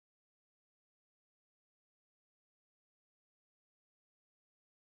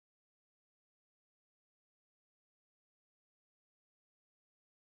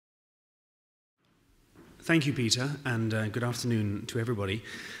Thank you, Peter, and good afternoon to everybody.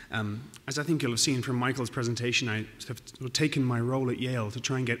 As I think you'll have seen from Michael's presentation, I have taken my role at Yale to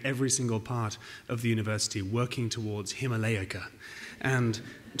try and get every single part of the university working towards Himalaya. And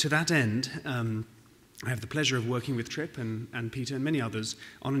to that end, I have the pleasure of working with Trip and Peter and many others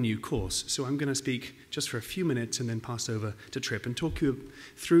on a new course. So I'm going to speak just for a few minutes and then pass over to Trip and talk you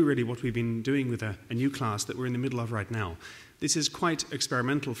through really what we've been doing with a new class that we're in the middle of right now. This is quite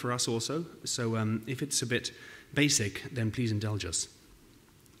experimental for us also, so if it's a bit basic, then please indulge us.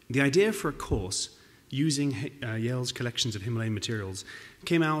 The idea for a course using Yale's collections of Himalayan materials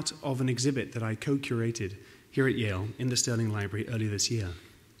came out of an exhibit that I co-curated here at Yale in the Sterling Library earlier this year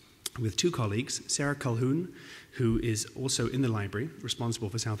with two colleagues, Sarah Calhoun, who is also in the library,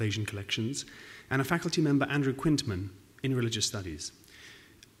 responsible for South Asian collections, and a faculty member, Andrew Quintman, in religious studies.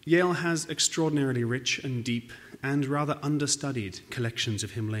 Yale has extraordinarily rich and deep and rather understudied collections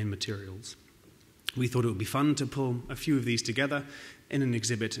of Himalayan materials. We thought it would be fun to pull a few of these together in an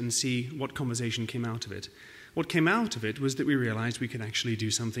exhibit and see what conversation came out of it. What came out of it was that we realized we could actually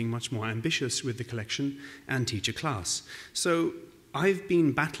do something much more ambitious with the collection and teach a class. So I've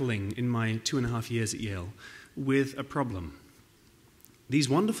been battling in my 2.5 years at Yale with a problem. These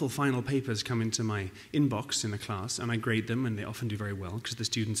wonderful final papers come into my inbox in a class, and I grade them, and they often do very well because the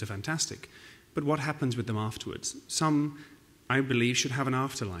students are fantastic. But what happens with them afterwards? Some, I believe, should have an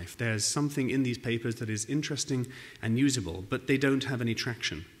afterlife. There's something in these papers that is interesting and usable, but they don't have any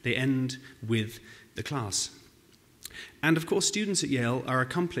traction. They end with the class. And of course, students at Yale are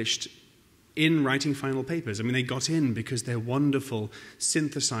accomplished in writing final papers. I mean, they got in because they're wonderful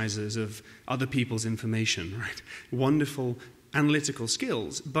synthesizers of other people's information, right? Wonderful analytical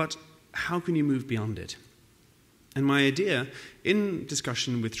skills, but how can you move beyond it? And my idea, in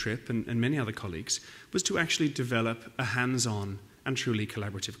discussion with Trip and many other colleagues, was to actually develop a hands-on and truly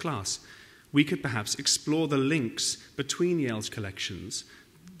collaborative class. We could perhaps explore the links between Yale's collections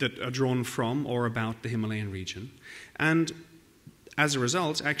that are drawn from or about the Himalayan region, and as a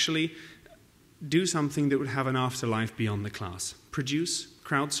result, actually do something that would have an afterlife beyond the class. Produce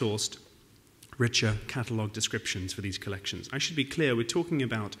crowdsourced, richer catalogue descriptions for these collections. I should be clear, we're talking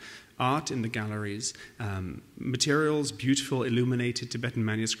about art in the galleries, materials, beautiful illuminated Tibetan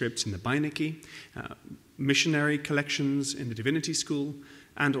manuscripts in the Beinecke, missionary collections in the Divinity School,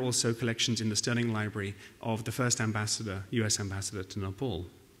 and also collections in the Sterling Library of the first ambassador, US ambassador to Nepal.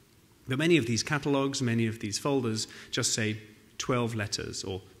 But many of these catalogues, many of these folders just say 12 letters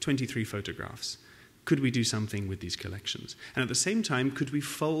or 23 photographs. Could we do something with these collections? And at the same time, could we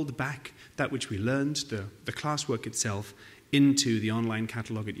fold back that which we learned, the classwork itself, into the online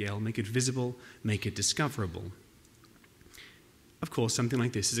catalogue at Yale, make it visible, make it discoverable? Of course, something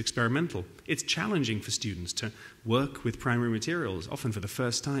like this is experimental. It's challenging for students to work with primary materials, often for the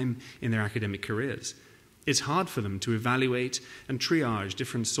first time in their academic careers. It's hard for them to evaluate and triage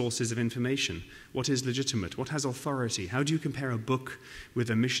different sources of information. What is legitimate? What has authority? How do you compare a book with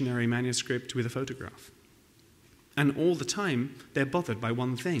a missionary manuscript with a photograph? And all the time, they're bothered by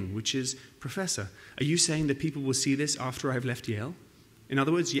one thing, which is, Professor, are you saying that people will see this after I've left Yale? In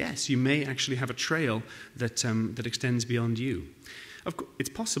other words, yes, you may actually have a trail that extends beyond you. Of course, it's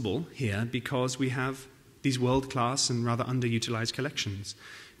possible here because we have these world-class and rather underutilized collections.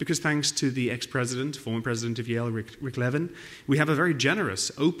 Because thanks to the ex-president, former president of Yale, Rick Levin, we have a very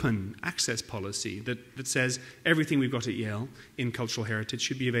generous, open access policy that says everything we've got at Yale in cultural heritage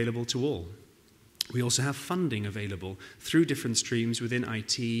should be available to all. We also have funding available through different streams within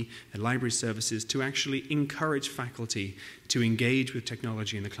IT and library services to actually encourage faculty to engage with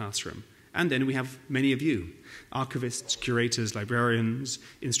technology in the classroom. And then we have many of you, archivists, curators, librarians,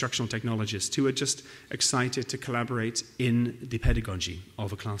 instructional technologists, who are just excited to collaborate in the pedagogy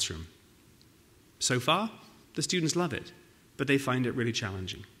of a classroom. So far, the students love it, but they find it really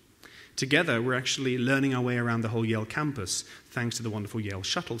challenging. Together, we're actually learning our way around the whole Yale campus, thanks to the wonderful Yale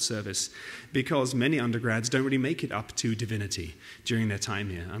shuttle service, because many undergrads don't really make it up to divinity during their time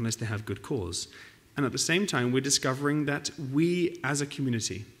here, unless they have good cause. And at the same time, we're discovering that we, as a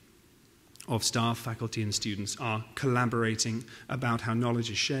community of staff, faculty, and students, are collaborating about how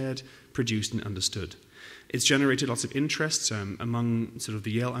knowledge is shared, produced, and understood. It's generated lots of interest among sort of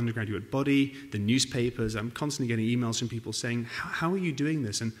the Yale undergraduate body, the newspapers. I'm constantly getting emails from people saying, how are you doing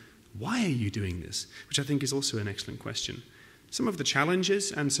this? And why are you doing this? Which I think is also an excellent question. Some of the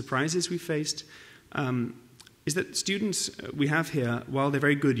challenges and surprises we faced is that students we have here, while they're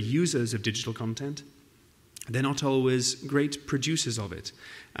very good users of digital content, they're not always great producers of it.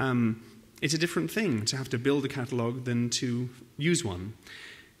 It's a different thing to have to build a catalogue than to use one.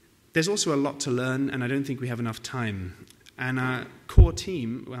 There's also a lot to learn, and I don't think we have enough time. And our core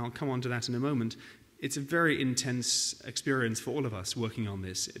team, well, I'll come on to that in a moment, it's a very intense experience for all of us working on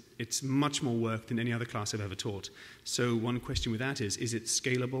this. It's much more work than any other class I've ever taught. So one question with that is it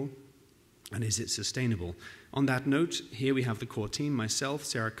scalable and is it sustainable? On that note, here we have the core team, myself,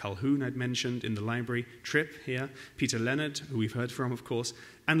 Sarah Calhoun I'd mentioned in the library, Tripp here, Peter Leonard, who we've heard from, of course,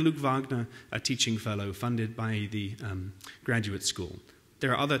 and Luke Wagner, a teaching fellow funded by the graduate school.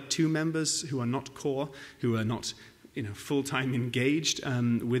 There are other 2 members who are not core, who are not full-time engaged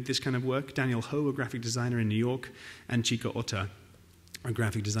with this kind of work. Daniel Ho, a graphic designer in New York, and Chika Ota, a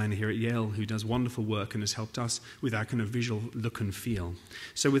graphic designer here at Yale, who does wonderful work and has helped us with our kind of visual look and feel.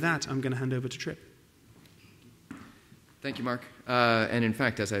 So with that, I'm going to hand over to Tripp. Thank you, Mark. And in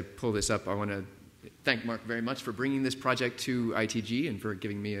fact, as I pull this up, I want to thank Mark very much for bringing this project to ITG and for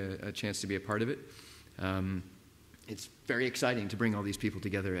giving me a chance to be a part of it. It's very exciting to bring all these people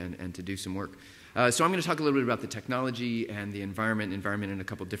together and to do some work. So I'm going to talk a little bit about the technology and the environment in a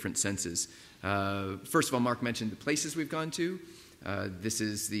couple different senses. First of all, Mark mentioned the places we've gone to. This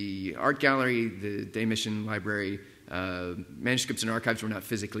is the art gallery, the Day Mission Library. Manuscripts and archives we're not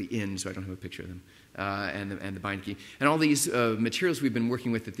physically in, so I don't have a picture of them. And the bind key. And all these materials we've been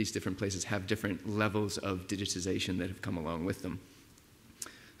working with at these different places have different levels of digitization that have come along with them.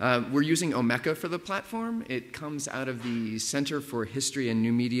 We're using Omeka for the platform. It comes out of the Center for History and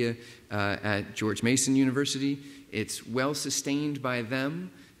New Media at George Mason University. It's well sustained by them.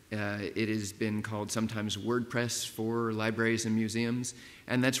 It has been called sometimes WordPress for libraries and museums.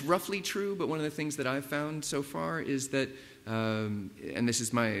 And that's roughly true, but one of the things that I've found so far is that, and this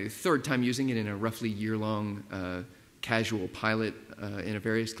is my 3rd time using it in a roughly year-long casual pilot in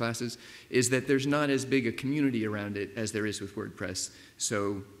various classes, is that there's not as big a community around it as there is with WordPress.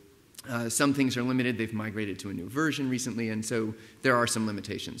 So some things are limited. They've migrated to a new version recently, and so there are some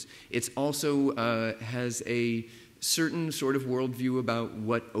limitations. It also has a certain sort of worldview about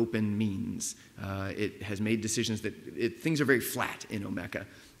what open means. It has made decisions that things are very flat in Omeka.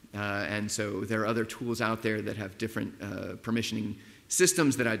 And so there are other tools out there that have different permissioning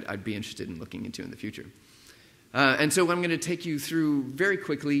systems that I'd be interested in looking into in the future. And so I'm going to take you through very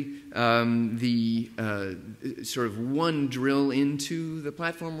quickly the sort of one drill into the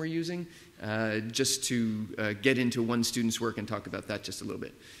platform we're using, just to get into one student's work and talk about that just a little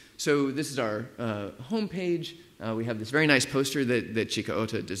bit. So this is our home page. We have this very nice poster that Chika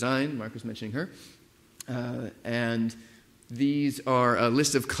Ota designed. Mark was mentioning her. And these are a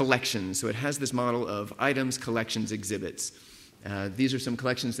list of collections. So it has this model of items, collections, exhibits. These are some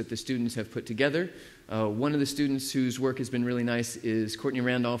collections that the students have put together. One of the students whose work has been really nice is Courtney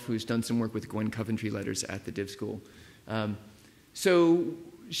Randolph, who's done some work with Gwen Coventry letters at the Div School. So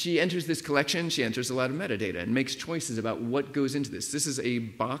she enters this collection. She enters a lot of metadata and makes choices about what goes into this. This is a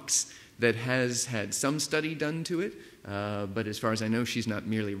box that has had some study done to it, but as far as I know, she's not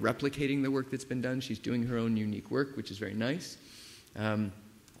merely replicating the work that's been done. She's doing her own unique work, which is very nice.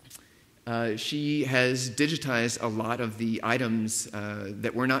 She has digitized a lot of the items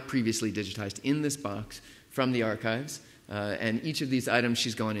that were not previously digitized in this box from the archives. And each of these items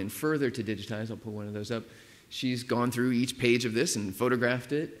she's gone in further to digitize. I'll pull one of those up. She's gone through each page of this and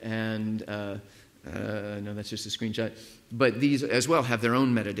photographed it. And no, that's just a screenshot. But these as well have their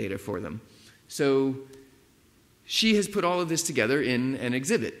own metadata for them. So she has put all of this together in an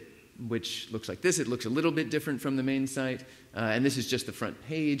exhibit, which looks like this. It looks a little bit different from the main site. And this is just the front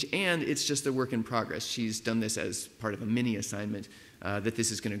page, and it's just a work in progress. She's done this as part of a mini assignment that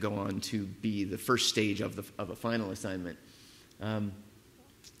this is going to go on to be the first stage of a final assignment.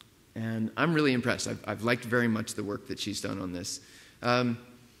 And I'm really impressed. I've liked very much the work that she's done on this.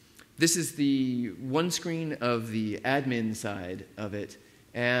 This is the one screen of the admin side of it.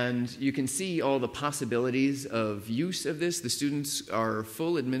 And you can see all the possibilities of use of this. The students are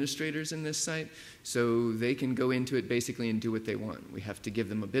full administrators in this site, so they can go into it basically and do what they want. We have to give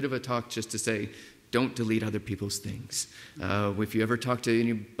them a bit of a talk just to say, don't delete other people's things. If you ever talk to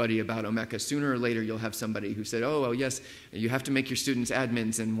anybody about Omeka, sooner or later you'll have somebody who said, oh, well, yes, you have to make your students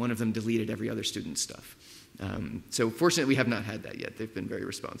admins, and one of them deleted every other student's stuff. So fortunately, we have not had that yet. They've been very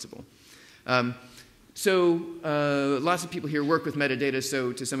responsible. So lots of people here work with metadata,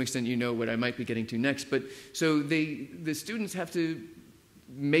 so to some extent you know what I might be getting to next. But so the students have to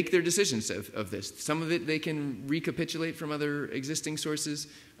make their decisions of this. Some of it they can recapitulate from other existing sources,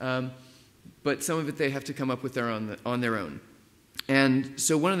 but some of it they have to come up with on their own. And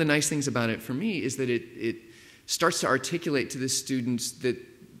so one of the nice things about it for me is that it starts to articulate to the students that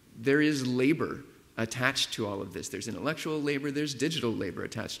there is labor attached to all of this. There's intellectual labor, there's digital labor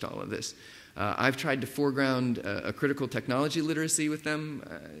attached to all of this. I've tried to foreground a critical technology literacy with them.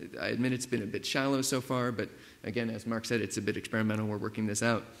 I admit it's been a bit shallow so far, but again, as Mark said, it's a bit experimental. We're working this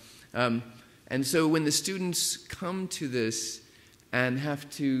out. And so when the students come to this and have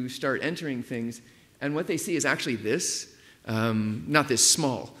to start entering things, and what they see is actually this, not this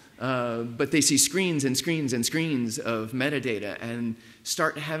small, but they see screens and screens and screens of metadata and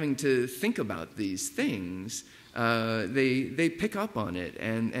start having to think about these things, they pick up on it,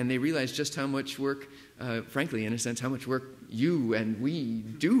 and they realize just how much work, frankly, in a sense, how much work you and we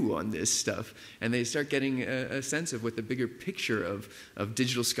do on this stuff. And they start getting a sense of what the bigger picture of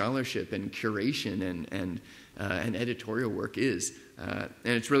digital scholarship and curation and editorial work is. And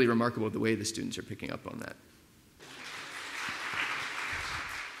it's really remarkable the way the students are picking up on that.